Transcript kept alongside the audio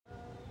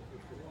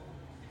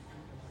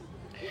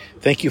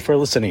Thank you for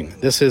listening.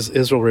 This is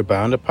Israel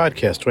Rebound, a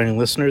podcast joining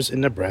listeners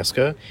in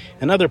Nebraska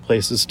and other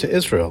places to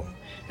Israel,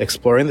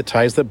 exploring the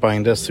ties that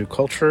bind us through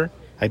culture,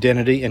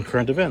 identity, and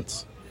current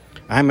events.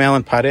 I'm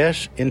Alan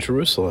Potash in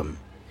Jerusalem,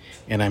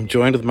 and I'm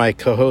joined with my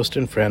co-host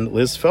and friend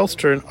Liz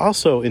Felstern,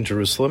 also in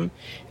Jerusalem,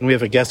 and we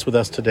have a guest with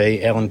us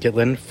today, Alan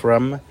Gitlin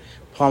from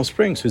Palm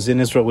Springs, who's in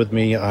Israel with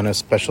me on a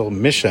special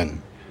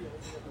mission.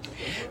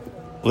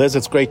 Liz,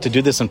 it's great to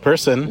do this in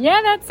person. Yeah,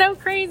 that's so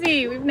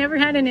crazy. We've never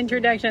had an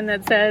introduction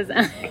that says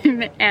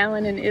I'm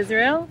Alan in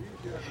Israel.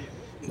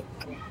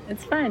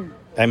 It's fun.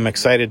 I'm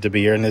excited to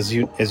be here, and as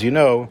you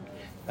know,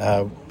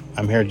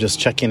 I'm here just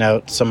checking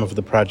out some of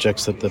the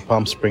projects that the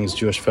Palm Springs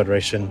Jewish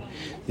Federation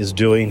is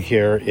doing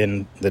here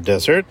in the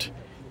desert.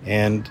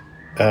 And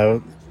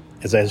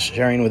as I was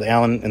sharing with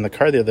Alan in the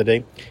car the other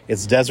day,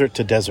 it's desert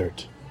to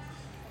desert,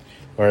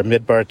 or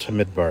midbar to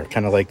midbar,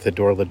 kind of like the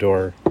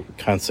door-to-door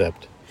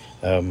concept.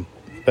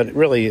 But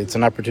really, it's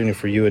an opportunity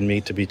for you and me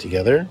to be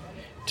together,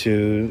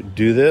 to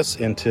do this,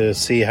 and to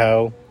see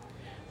how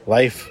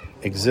life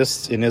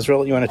exists in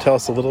Israel. You want to tell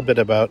us a little bit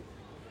about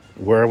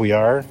where we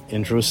are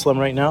in Jerusalem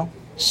right now?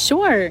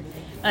 Sure.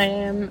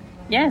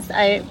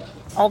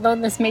 Although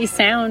this may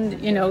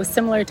sound,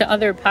 similar to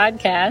other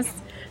podcasts,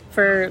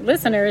 for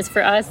listeners,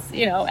 for us,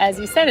 as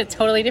you said, it's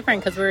totally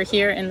different because we're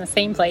here in the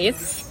same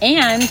place.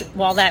 And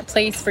while that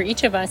place for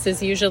each of us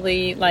is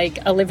usually like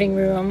a living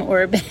room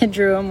or a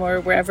bedroom or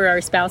wherever our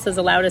spouse has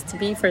allowed us to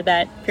be for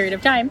that period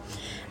of time,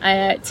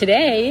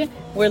 today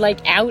we're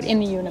like out in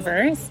the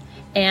universe,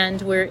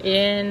 and we're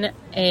in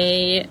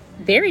a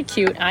very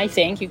cute, I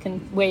think, you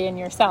can weigh in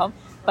yourself,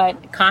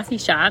 but coffee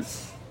shop,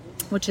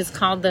 which is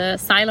called the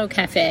Silo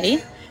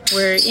Cafe.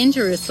 We're in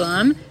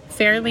Jerusalem,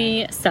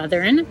 fairly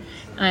southern,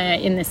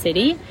 in the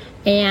city,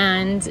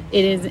 and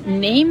it is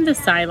named the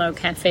Silo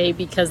Cafe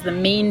because the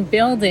main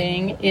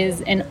building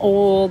is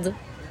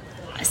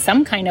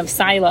some kind of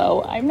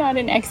silo. I'm not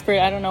an expert.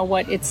 I don't know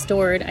what it's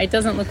stored. It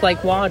doesn't look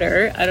like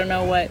water. I don't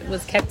know what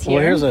was kept here.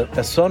 Well, here's a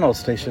Sonos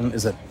station.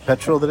 Is it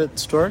petrol that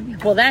it's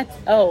stored? Well,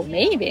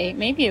 maybe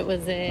it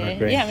was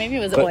maybe it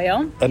was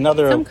oil.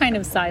 Some kind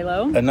of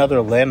silo.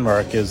 Another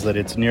landmark is that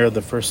it's near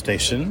the first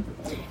station.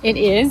 It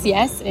is,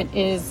 yes. It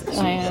is,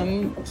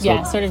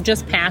 sort of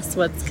just past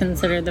what's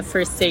considered the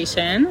first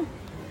station.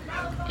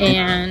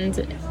 And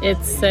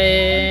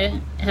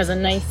has a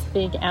nice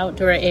big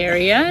outdoor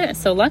area.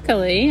 So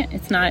luckily,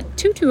 it's not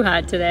too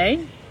hot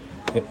today.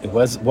 It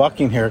was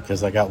walking here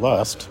because I got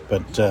lost,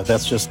 but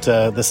that's just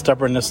the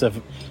stubbornness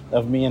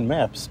of me and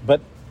maps. But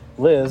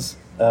Liz,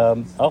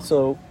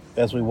 also,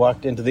 as we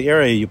walked into the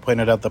area, you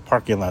pointed out the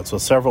parking lot. So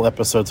several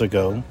episodes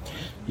ago,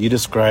 you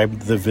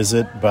described the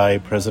visit by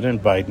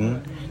President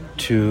Biden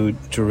to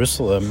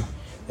Jerusalem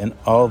and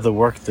all the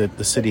work that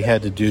the city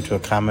had to do to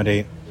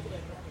accommodate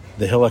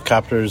the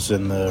helicopters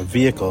and the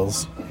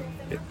vehicles,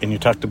 and you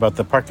talked about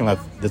the parking lot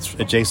that's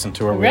adjacent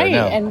to where we are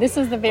now. Right, and this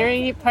is the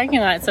very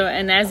parking lot. So,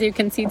 and as you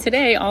can see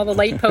today, all the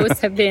light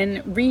posts have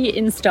been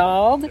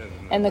reinstalled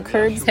and the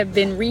curbs have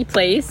been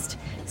replaced.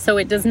 So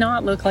it does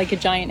not look like a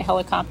giant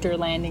helicopter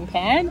landing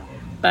pad.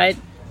 But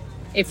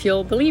if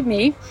you'll believe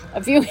me,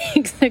 a few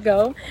weeks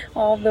ago,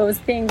 all those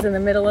things in the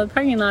middle of the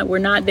parking lot were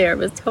not there. It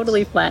was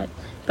totally flat.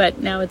 But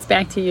now it's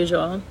back to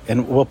usual.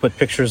 And we'll put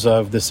pictures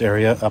of this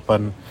area up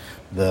on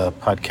the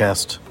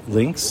podcast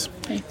links.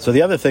 Okay. So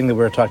the other thing that we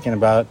were talking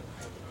about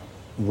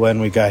when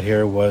we got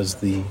here was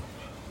the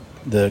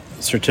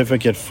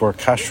certificate for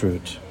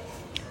kashrut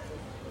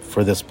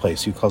for this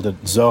place. You called it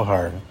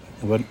Zohar.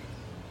 What?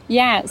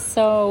 Yeah,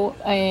 so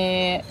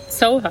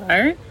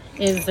Zohar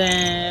is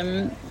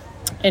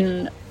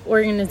an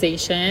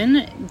organization.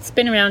 It's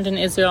been around in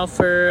Israel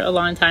for a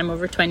long time,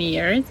 over 20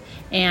 years,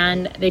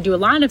 and they do a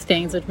lot of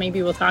things, which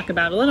maybe we'll talk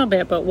about a little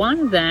bit, but one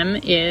of them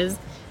is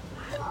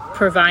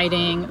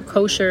providing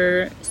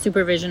kosher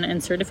supervision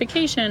and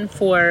certification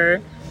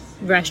for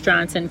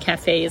restaurants and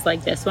cafes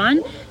like this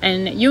one.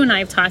 And you and I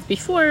have talked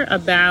before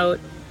about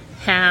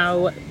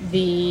how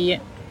the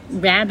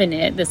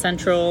rabbinate, the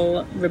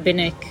central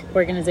rabbinic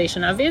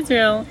organization of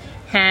Israel,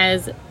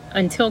 has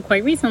until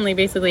quite recently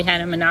basically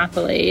had a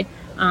monopoly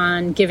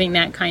on giving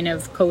that kind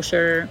of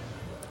kosher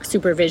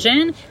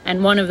supervision.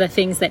 And one of the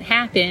things that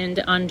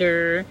happened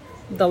under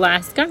the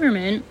last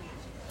government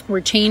were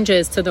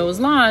changes to those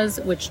laws,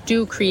 which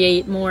do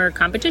create more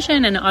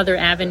competition and other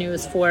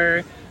avenues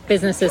for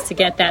businesses to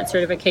get that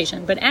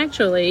certification. But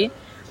actually,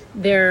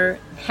 there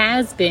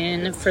has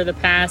been, for the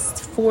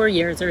past 4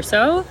 years or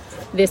so,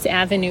 this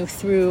avenue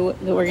through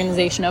the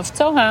organization of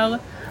Zohar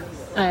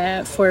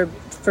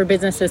for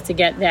businesses to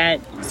get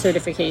that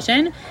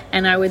certification.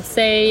 And I would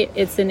say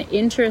it's an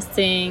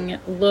interesting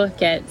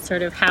look at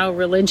sort of how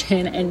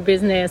religion and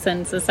business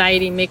and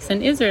society mix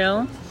in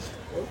Israel.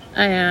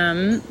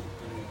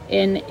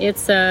 And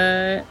it's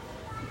a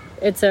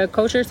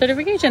kosher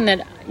certification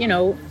that,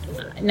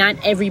 not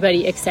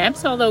everybody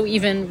accepts, although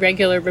even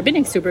regular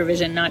rabbinic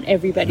supervision, not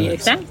everybody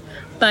accepts.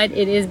 But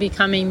it is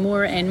becoming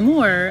more and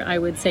more, I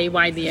would say,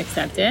 widely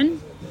accepted.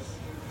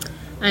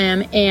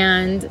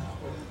 And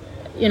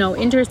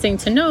interesting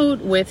to note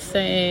with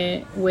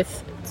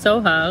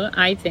Tzohar,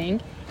 I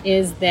think,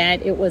 is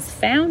that it was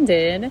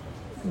founded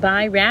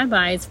by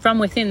rabbis from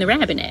within the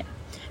rabbinate.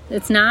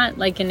 It's not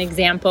like an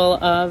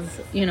example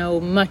of,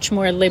 much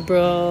more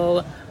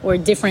liberal or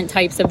different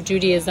types of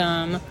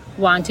Judaism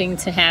wanting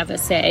to have a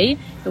say.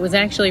 It was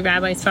actually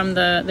rabbis from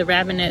the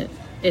rabbinate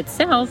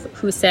itself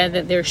who said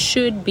that there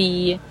should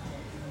be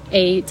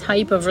a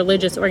type of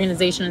religious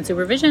organization and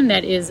supervision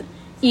that is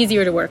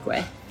easier to work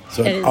with.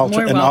 So an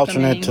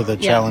alternate to the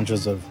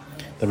challenges of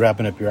the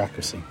rabbinate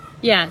bureaucracy.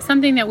 Yeah,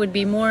 something that would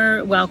be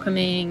more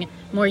welcoming,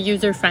 more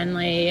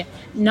user-friendly,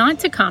 not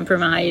to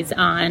compromise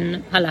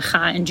on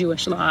halakha and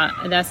Jewish law.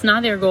 That's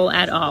not their goal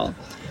at all,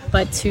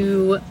 but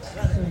to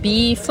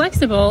be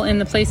flexible in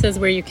the places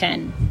where you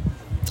can.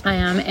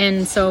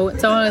 And so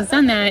Tzohar has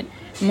done that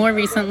more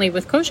recently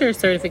with kosher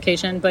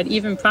certification, but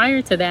even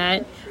prior to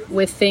that,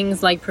 with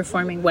things like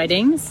performing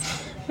weddings,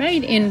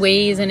 right, in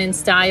ways and in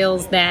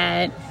styles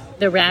that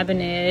the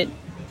rabbinate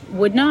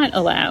would not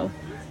allow,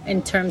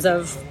 in terms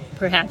of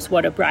perhaps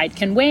what a bride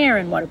can wear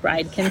and what a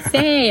bride can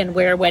say and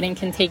where a wedding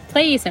can take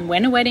place and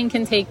when a wedding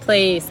can take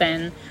place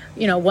and,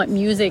 what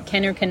music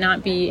can or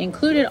cannot be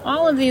included.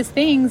 All of these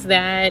things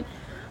that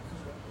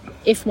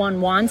if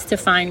one wants to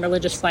find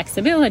religious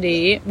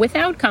flexibility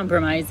without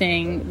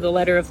compromising the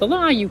letter of the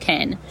law, you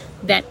can.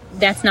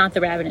 That's not the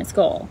rabbinate's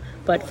goal.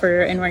 But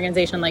for an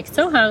organization like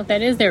Tzohar,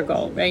 that is their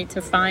goal, right?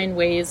 To find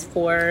ways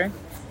for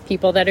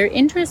people that are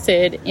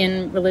interested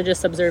in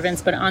religious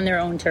observance but on their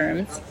own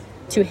terms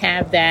to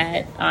have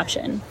that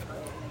option.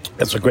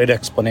 That's a great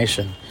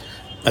explanation.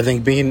 I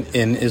think being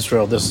in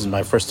Israel, this is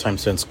my first time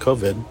since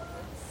COVID,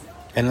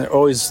 and there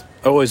are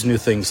always new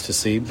things to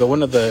see. But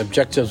one of the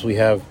objectives we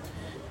have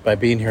by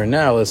being here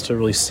now is to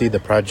really see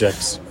the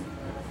projects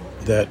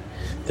that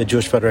the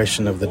Jewish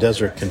Federation of the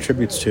Desert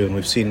contributes to, and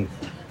we've seen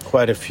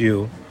quite a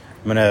few.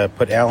 I'm going to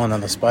put Alan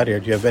on the spot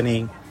here. Do you have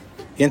any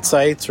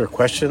insights or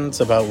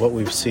questions about what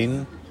we've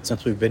seen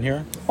since we've been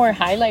here? Or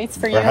highlights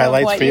for you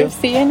of what you've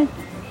seen?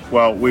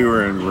 Well, we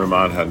were in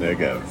Ramat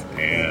HaNegev,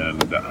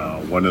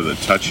 and one of the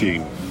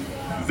touching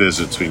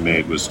visits we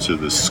made was to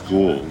the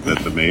school that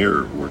the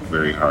mayor worked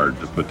very hard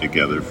to put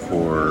together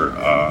for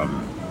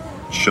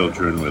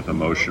children with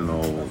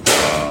emotional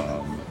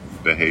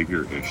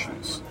behavior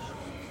issues.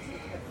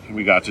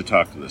 We got to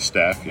talk to the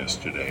staff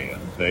yesterday,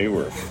 and they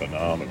were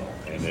phenomenal.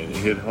 And it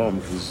hit home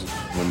because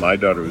when my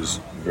daughter was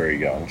very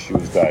young, she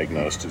was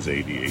diagnosed as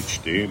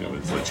ADHD, and it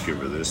was, let's give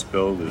her this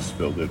pill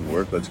didn't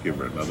work, let's give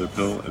her another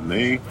pill. And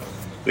they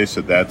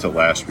said that's a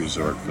last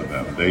resort for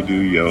them. They do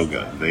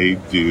yoga. They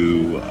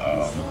do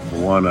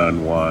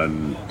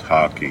one-on-one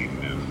talking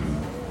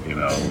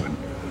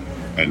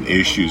and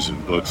issues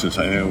and books and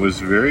stuff. And it was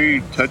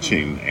very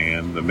touching.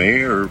 And the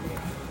mayor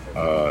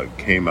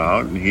came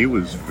out, and he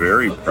was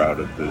very proud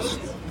of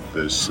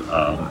this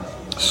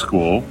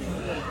school.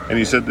 And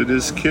he said that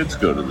his kids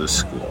go to this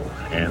school,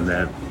 and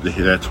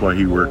that's why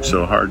he worked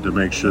so hard to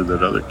make sure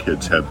that other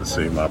kids had the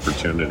same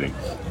opportunity.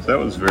 So that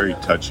was very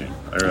touching.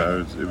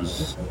 It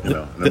was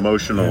an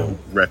emotional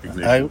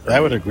recognition. I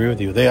would agree with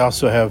you. They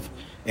also have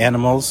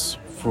animals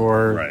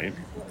for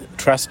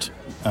trust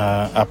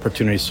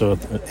opportunities. So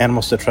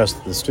animals to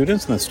trust the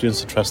students, and the students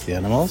to trust the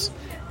animals.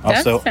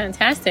 Also, that's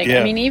fantastic. Yeah.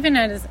 I mean, even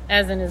as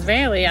an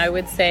Israeli, I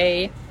would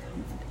say,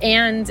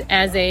 and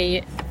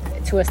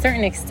to a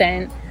certain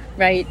extent,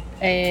 right,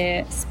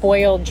 a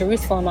spoiled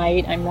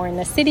Jerusalemite, I'm more in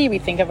the city, we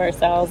think of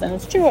ourselves, and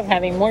it's true of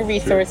having more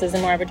resources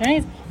and more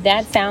opportunities.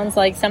 That sounds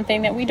like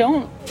something that we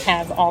don't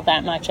have all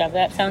that much of.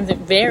 That sounds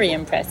very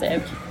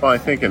impressive. Well, I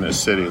think in a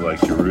city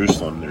like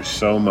Jerusalem, there's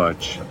so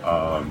much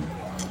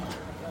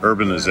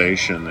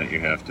urbanization that you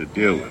have to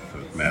deal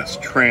with mass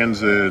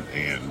transit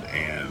and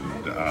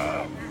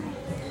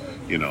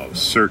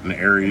certain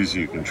areas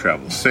you can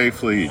travel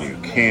safely and you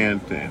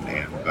can't,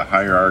 and the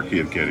hierarchy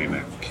of getting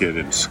a kid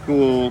in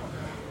school.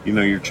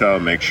 Your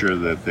child, make sure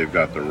that they've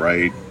got the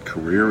right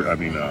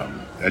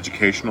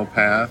educational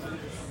path.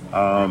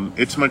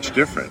 It's much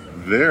different.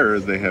 There,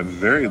 they have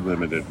very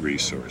limited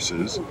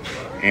resources,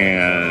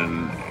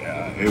 and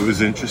it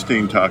was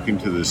interesting talking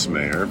to this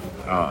mayor.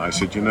 I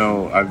said,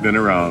 I've been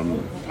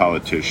around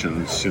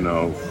politicians,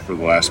 for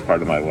the last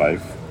part of my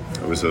life.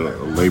 I was a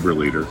labor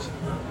leader,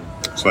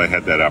 so I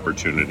had that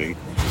opportunity.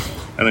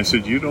 And I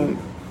said, you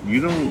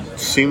don't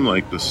seem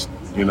like this,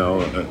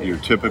 your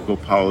typical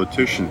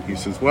politician. He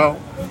says, well,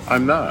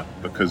 I'm not,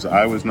 because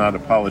I was not a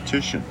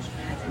politician.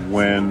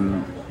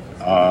 When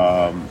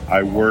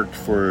I worked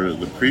for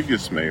the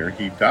previous mayor,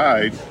 he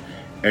died,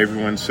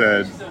 everyone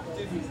said,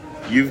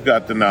 you've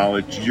got the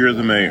knowledge, you're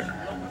the mayor.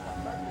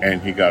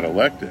 And he got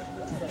elected.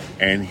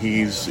 And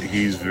he's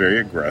very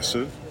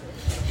aggressive.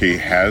 He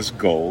has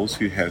goals.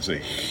 He has a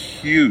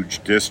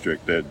huge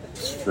district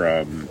that's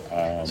from...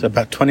 so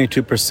about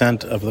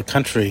 22% of the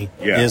country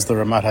is the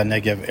Ramat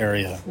HaNegev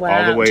area.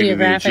 Wow. All the way to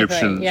the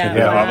Egyptian,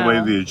 wow. all the way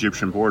to the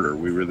Egyptian border.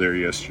 We were there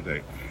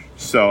yesterday.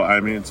 So,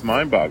 it's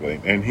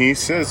mind-boggling. And he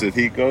says that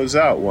he goes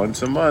out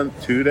once a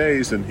month, 2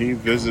 days, and he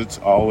visits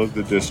all of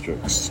the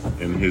districts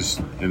in his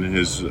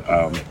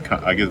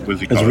I guess,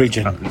 what's he called? His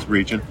region. His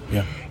region.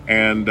 Yeah.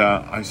 And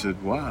I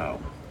said, wow.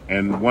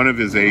 And one of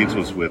his aides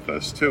was with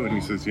us too, and he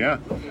says, yeah.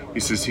 He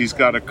says he's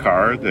got a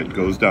car that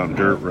goes down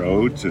dirt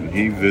roads, and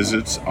he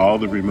visits all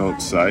the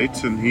remote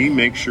sites, and he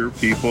makes sure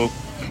people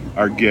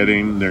are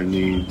getting their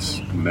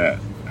needs met.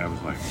 I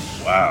was like,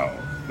 wow,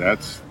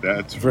 that's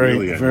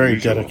really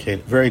unusual.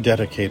 Very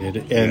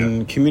dedicated,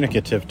 and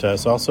communicative to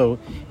us. Also,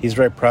 he's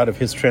very proud of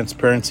his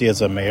transparency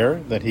as a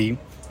mayor, that he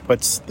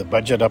puts the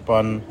budget up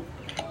on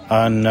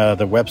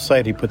the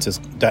website. He puts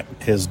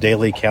his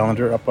daily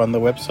calendar up on the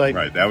website.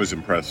 Right, that was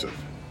impressive.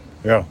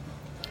 Yeah.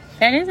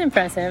 That is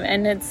impressive,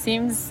 and it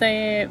seems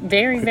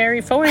very,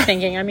 very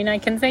forward-thinking. I mean, I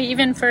can say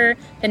even for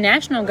the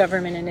national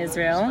government in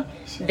Israel,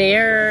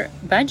 their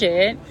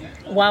budget,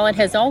 while it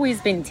has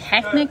always been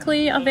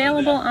technically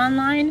available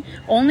online,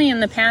 only in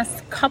the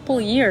past couple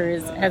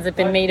years has it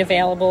been made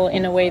available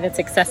in a way that's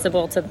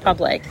accessible to the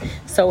public.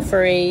 So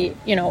for a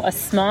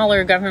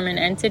smaller government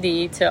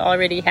entity to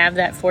already have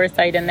that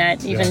foresight and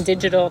that even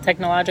digital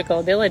technological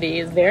ability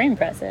is very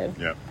impressive.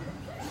 Yeah.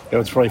 It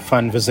was really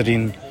fun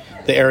visiting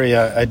the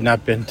area. I'd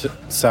not been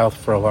south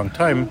for a long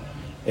time,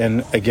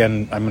 and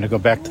again, I'm going to go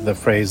back to the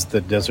phrase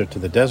 "the desert to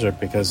the desert"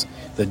 because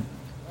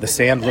the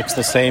sand looks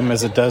the same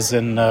as it does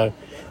in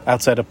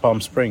outside of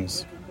Palm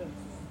Springs.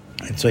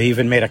 And so he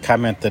even made a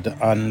comment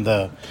that on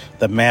the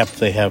map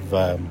they have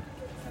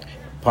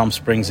Palm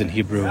Springs in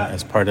Hebrew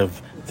as part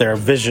of their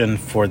vision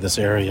for this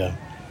area.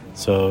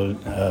 So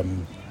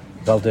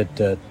called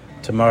it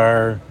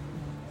Tamar.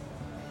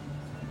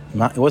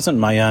 It wasn't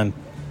Mayan.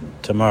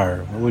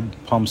 Tamar. What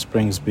would Palm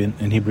Springs be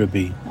in Hebrew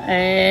be?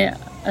 A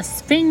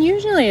spring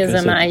usually is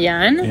a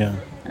Mayan. Yeah.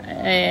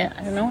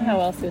 I don't know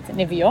how else you would say.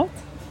 Neviot?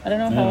 I don't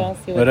know how else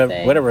you would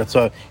say. Whatever.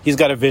 So he's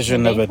got a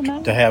vision of it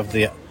to have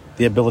the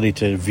ability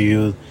to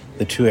view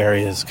the two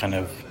areas kind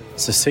of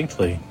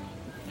succinctly.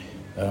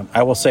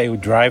 I will say,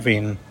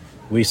 driving,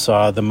 we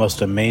saw the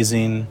most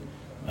amazing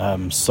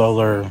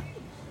solar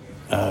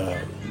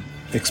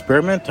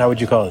experiment. How would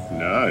you call it?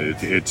 No,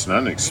 it's not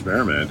an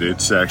experiment.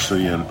 It's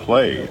actually in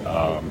play.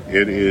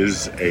 It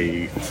is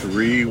a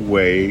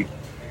 3-way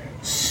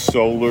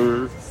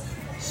solar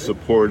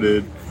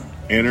supported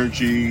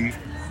energy.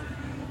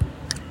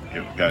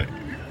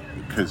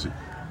 Because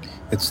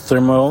it's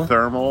thermal,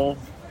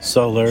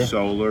 solar,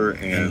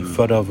 and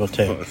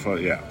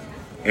photovoltaic. Yeah,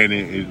 and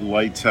it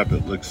lights up.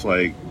 It looks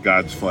like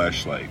God's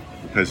flashlight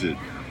because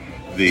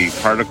the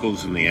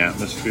particles in the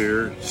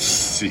atmosphere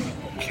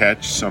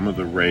catch some of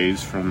the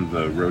rays from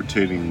the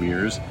rotating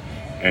mirrors,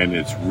 and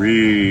it's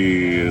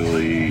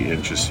really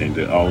interesting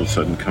to all of a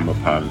sudden come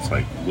upon. It's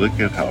like, look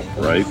at how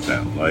bright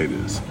that light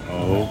is.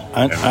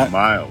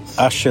 Miles.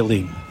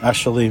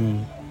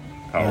 Ashalim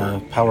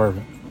power.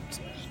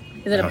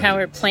 Is it a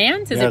power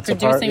plant? Is it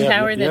producing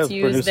power that's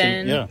used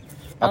then? Yeah.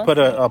 I'll put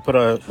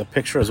a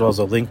picture as well as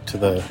a link to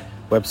the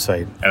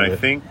website. And I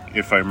think,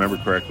 if I remember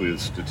correctly, the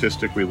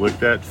statistic we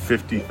looked at,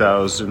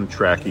 50,000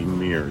 tracking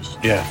mirrors.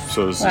 Yeah.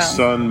 So as the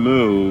sun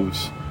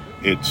moves,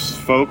 its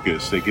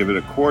focus, they give it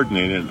a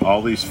coordinate, and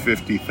all these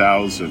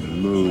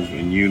 50,000 move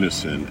in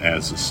unison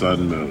as the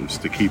sun moves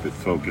to keep it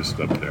focused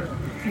up there.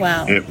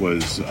 Wow. It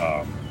was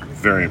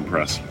very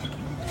impressive.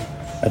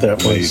 I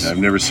thought it was. I've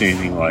never seen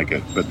anything like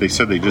it, but they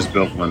said they just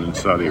built one in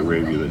Saudi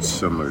Arabia that's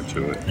similar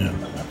to it. Yeah.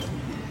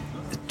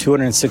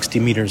 260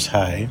 meters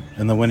high,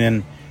 and the one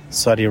in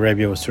Saudi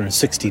Arabia was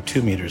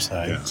 262 meters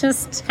high. Yeah.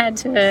 Just had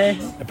to.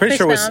 I'm pretty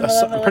sure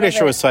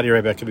it was Saudi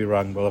Arabia. I could be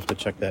wrong. We'll have to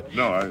check that.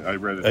 No, I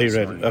read it. Oh, you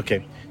read it?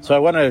 Okay. So I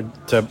wanted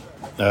to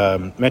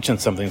mention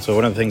something. So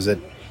one of the things that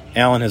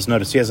Alan has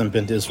noticed, he hasn't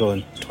been to Israel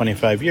in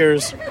 25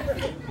 years.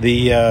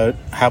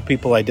 How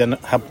people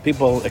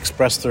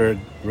express their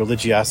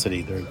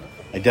religiosity, their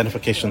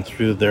identification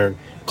through their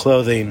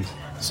clothing.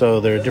 So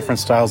there are different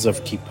styles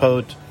of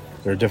kippot.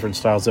 There are different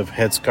styles of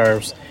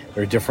headscarves.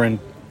 There are different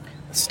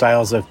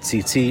styles of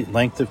tzitzit,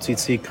 length of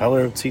tzitzit,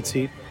 color of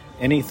tzitzit.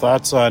 Any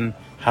thoughts on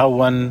how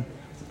one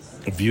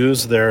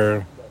views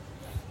their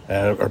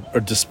or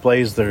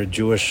displays their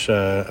Jewish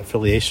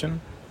affiliation?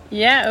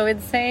 Yeah, I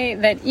would say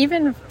that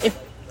even if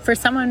for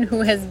someone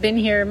who has been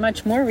here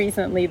much more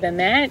recently than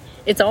that,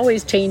 it's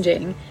always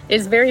changing.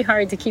 It's very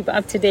hard to keep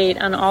up to date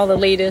on all the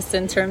latest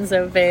in terms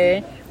of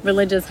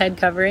religious head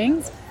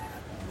coverings.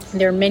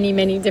 There are many,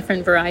 many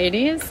different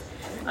varieties.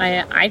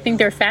 I think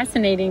they're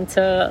fascinating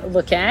to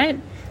look at,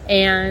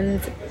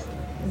 and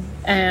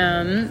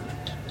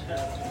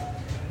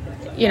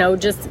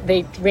just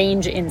they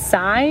range in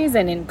size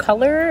and in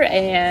color,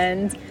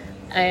 and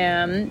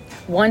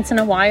once in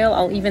a while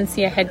I'll even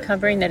see a head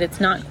covering that it's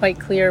not quite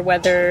clear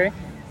whether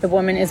the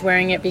woman is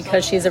wearing it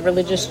because she's a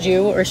religious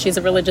Jew or she's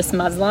a religious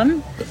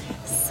Muslim.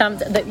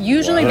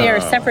 Usually there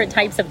are separate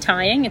types of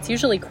tying. It's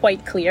usually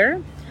quite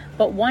clear.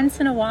 But once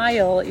in a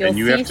while, you'll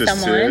see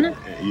someone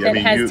that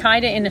has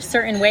tied it in a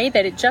certain way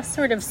that it just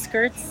sort of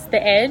skirts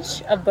the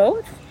edge of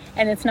both,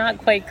 and it's not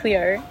quite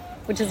clear,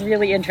 which is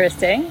really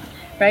interesting,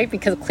 right?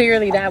 Because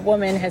clearly that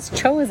woman has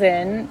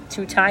chosen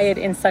to tie it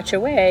in such a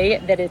way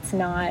that it's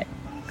not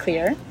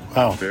clear.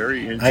 Wow.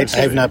 Very interesting.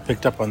 I have not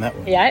picked up on that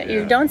one. Yeah,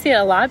 you don't see it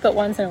a lot, but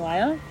once in a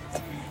while.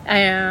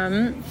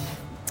 And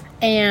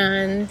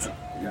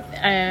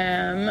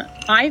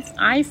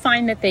I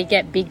find that they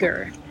get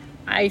bigger.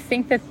 I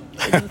think that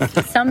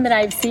some that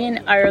I've seen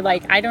are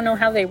like, I don't know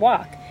how they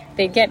walk.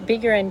 They get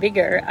bigger and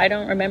bigger. I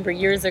don't remember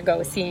years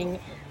ago seeing,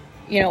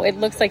 it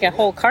looks like a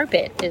whole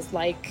carpet is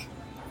like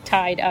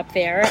tied up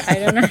there. I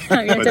don't know.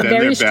 It's a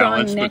very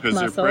strong neck because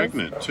muscle. They're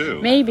pregnant too.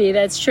 Maybe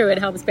that's true. It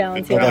helps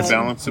balance you out.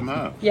 Balance them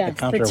out. Yes,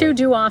 the two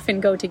do often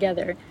go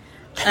together.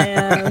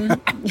 And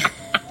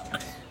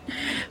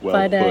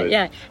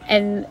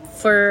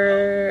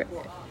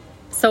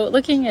so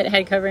looking at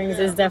head coverings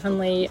is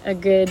definitely a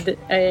good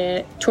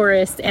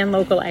tourist and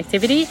local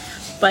activity.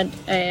 But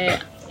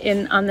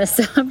on the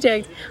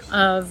subject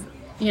of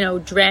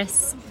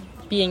dress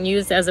being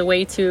used as a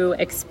way to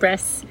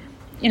express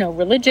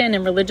religion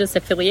and religious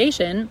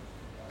affiliation,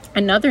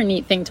 another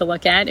neat thing to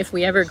look at if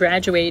we ever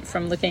graduate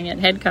from looking at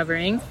head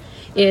coverings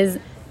is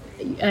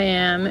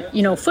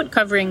foot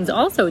coverings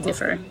also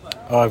differ.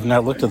 Oh, I've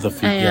not looked at the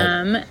feet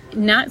yet.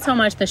 Not so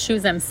much the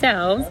shoes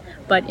themselves,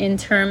 but in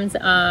terms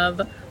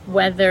of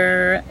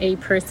whether a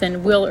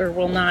person will or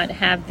will not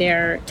have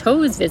their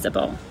toes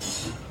visible.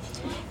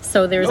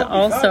 So there's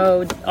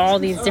also all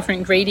these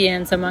different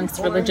gradients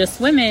amongst religious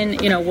women.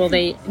 Will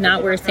they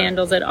not wear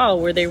sandals at all?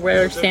 Will they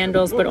wear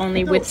sandals but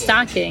only with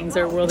stockings?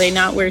 Or will they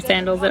not wear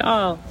sandals at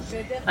all?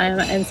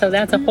 And so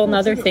that's a whole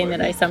other thing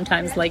that I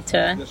sometimes like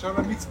to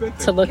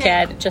look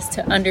at, just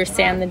to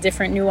understand the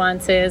different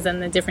nuances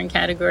and the different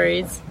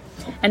categories.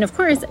 And of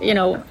course,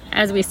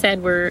 as we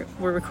said, we're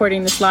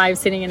recording this live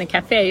sitting in a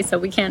cafe, so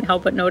we can't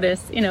help but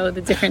notice,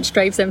 the different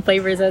stripes and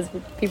flavors as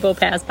people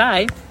pass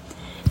by.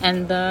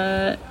 And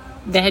the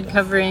head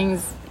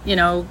coverings,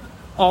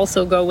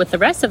 also go with the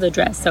rest of the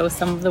dress. So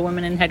some of the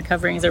women in head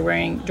coverings are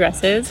wearing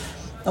dresses.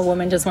 A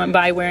woman just went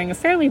by wearing a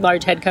fairly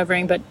large head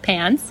covering, but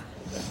pants.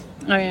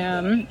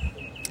 Here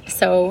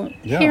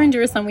in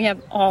Jerusalem, we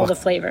have all the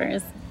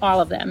flavors,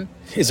 all of them.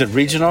 Is it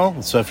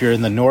regional? So if you're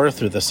in the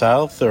north or the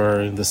south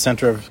or the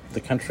center of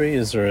the country,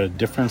 is there a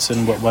difference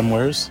in what one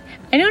wears?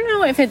 I don't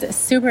know if it's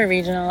super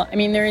regional. I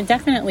mean, there are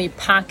definitely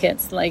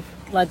pockets. Like,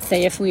 let's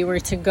say if we were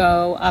to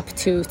go up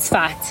to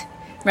Tzfat,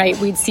 right,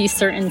 we'd see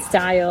certain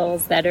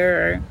styles that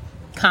are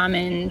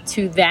common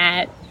to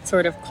that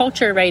sort of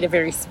culture, right? A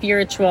very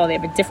spiritual, they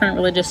have a different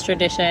religious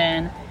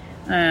tradition.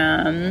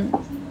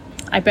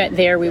 I bet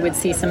there we would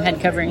see some head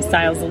covering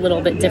styles a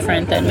little bit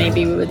different than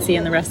maybe we would see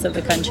in the rest of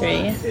the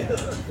country.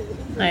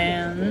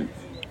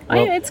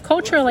 It's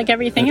cultural like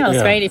everything else,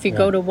 right? If you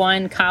go to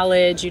one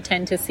college, you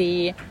tend to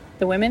see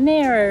the women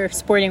there are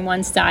sporting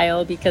one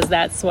style because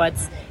that's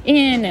what's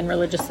in and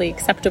religiously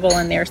acceptable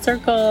in their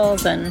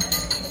circles. And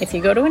if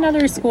you go to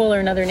another school or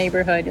another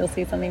neighborhood, you'll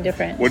see something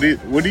different. What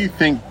do you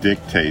think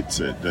dictates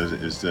it?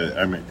 Is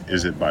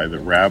it by the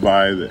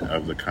rabbi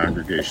of the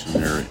congregation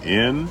they're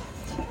in?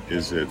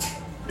 Is it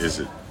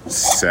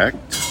sect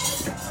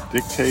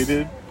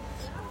dictated?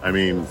 I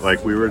mean,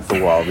 like we were at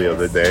the wall the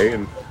other day,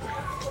 and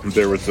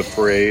there was a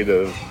parade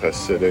of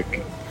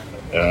Hasidic.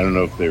 I don't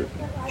know if they're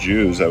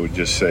Jews. I would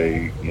just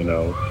say,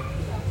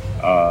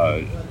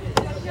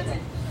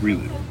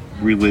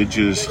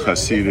 religious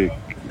Hasidic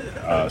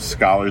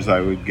scholars.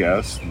 I would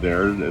guess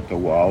there at the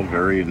wall,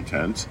 very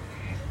intense,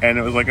 and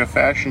it was like a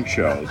fashion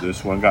show.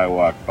 This one guy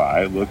walked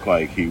by. It looked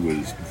like he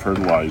was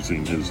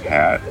fertilizing his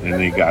hat,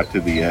 and he got to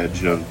the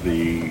edge of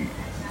the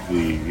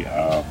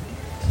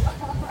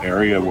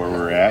area where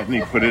we're at, and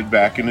he put it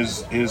back in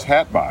his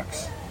hat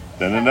box.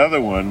 Then another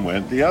one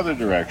went the other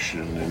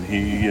direction, and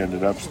he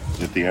ended up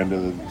at the end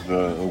of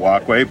the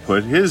walkway,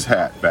 put his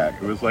hat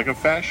back. It was like a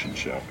fashion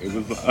show.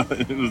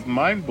 It was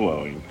mind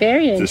blowing.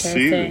 Very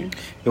interesting.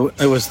 It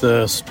was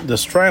the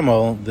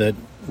shtreimel that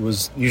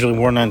was usually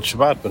worn on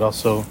Shabbat, but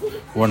also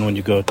worn when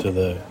you go to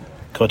the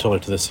kotel or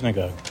to the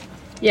synagogue.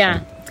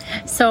 Yeah.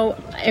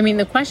 So, I mean,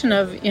 the question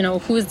of,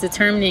 who's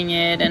determining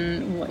it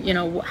and,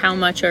 how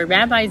much are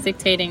rabbis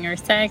dictating or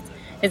sect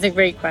is a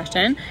great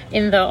question.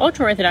 In the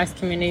ultra-Orthodox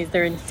communities,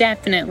 there are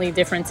definitely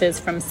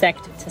differences from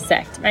sect to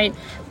sect, right?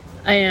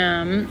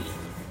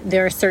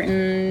 There are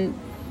certain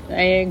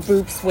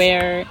groups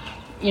where,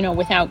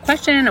 without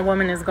question, a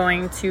woman is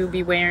going to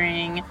be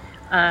wearing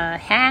a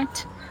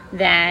hat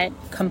that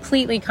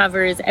completely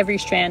covers every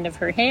strand of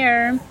her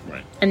hair,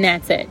 right, and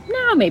that's it.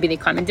 Now, maybe they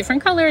come in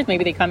different colors,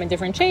 maybe they come in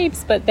different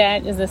shapes, but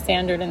that is the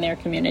standard in their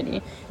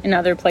community. In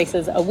other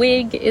places, a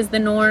wig is the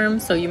norm,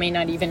 so you may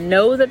not even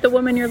know that the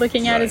woman you're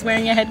looking at is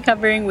wearing a head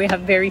covering. We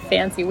have very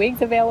fancy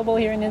wigs available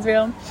here in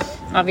Israel.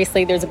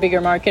 Obviously, there's a bigger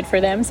market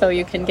for them, so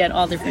you can get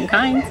all different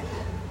kinds.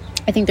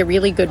 I think the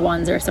really good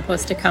ones are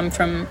supposed to come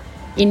from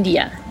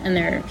India, and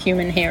they're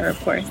human hair, of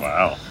course.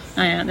 Wow.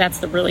 That's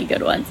the really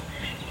good ones.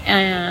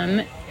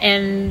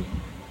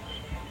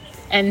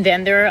 And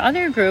then there are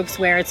other groups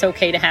where it's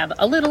okay to have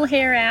a little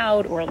hair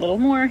out or a little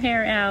more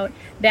hair out.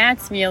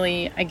 That's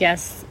really, I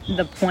guess,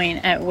 the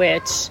point at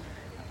which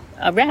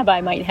a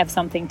rabbi might have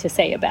something to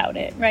say about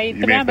it, right?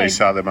 You mean if they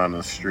saw them on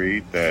the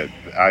street that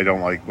I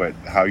don't like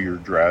how you're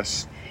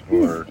dressed?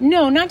 Or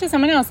No, not to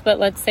someone else, but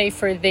let's say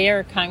for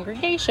their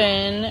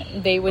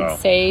congregation, they would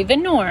say the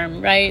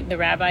norm, right? The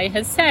rabbi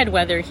has said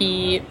whether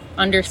he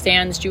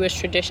understands Jewish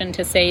tradition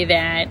to say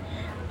that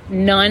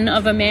none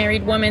of a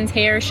married woman's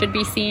hair should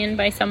be seen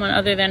by someone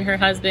other than her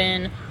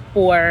husband,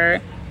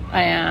 or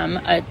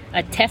a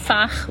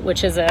tefach,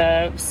 which is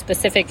a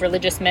specific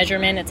religious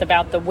measurement. It's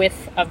about the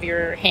width of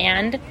your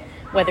hand,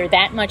 whether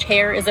that much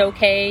hair is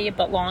okay,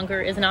 but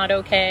longer is not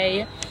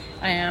okay.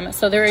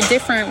 So there are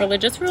different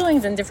religious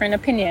rulings and different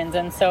opinions,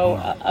 and so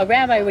a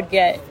rabbi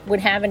would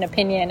have an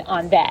opinion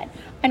on that.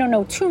 I don't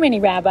know too many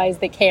rabbis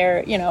that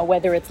care,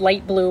 whether it's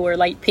light blue or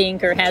light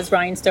pink or has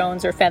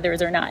rhinestones or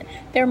feathers or not.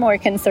 They're more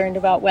concerned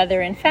about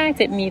whether, in fact,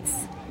 it meets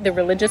the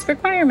religious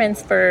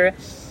requirements for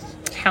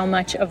how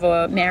much of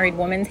a married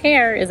woman's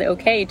hair is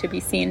okay to be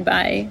seen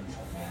by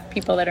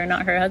people that are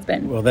not her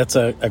husband. Well, that's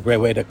a great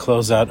way to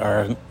close out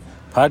our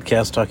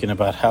podcast, talking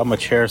about how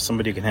much hair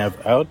somebody can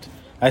have out.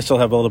 I still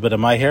have a little bit of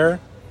my hair.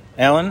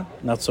 Alan,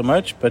 not so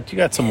much, but you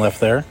got some left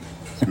there.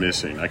 it's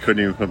missing. I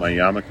couldn't even put my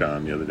yarmulke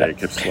on the other day. It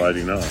kept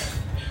sliding off.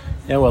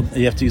 Yeah, well,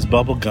 you have to use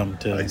bubble gum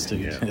to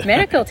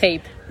Medical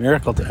tape.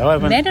 Medical tape.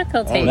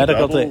 Medical tape.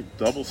 Medical tape.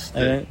 Double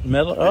stick.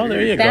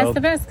 There you go. That's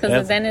the best,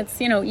 because then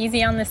it's,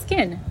 easy on the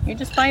skin. You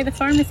just buy the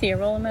pharmacy a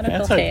roll of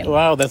medical tape.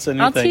 Wow, that's a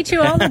new I'll thing. teach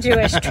you all the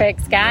Jewish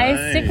tricks, guys.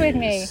 Nice. Stick with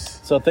me.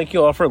 So thank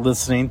you all for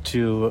listening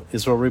to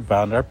Israel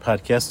Rebound, our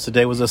podcast.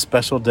 Today was a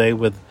special day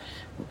with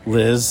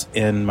Liz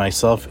and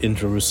myself in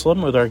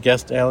Jerusalem with our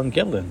guest, Alan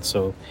Gitlin.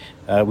 So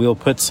we'll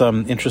put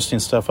some interesting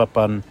stuff up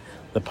on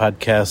the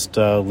podcast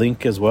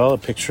link as well, a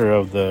picture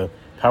of the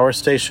power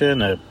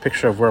station, a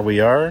picture of where we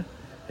are,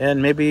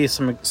 and maybe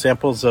some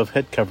examples of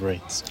head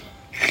coverings.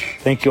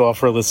 Thank you all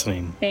for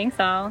listening. Thanks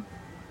all.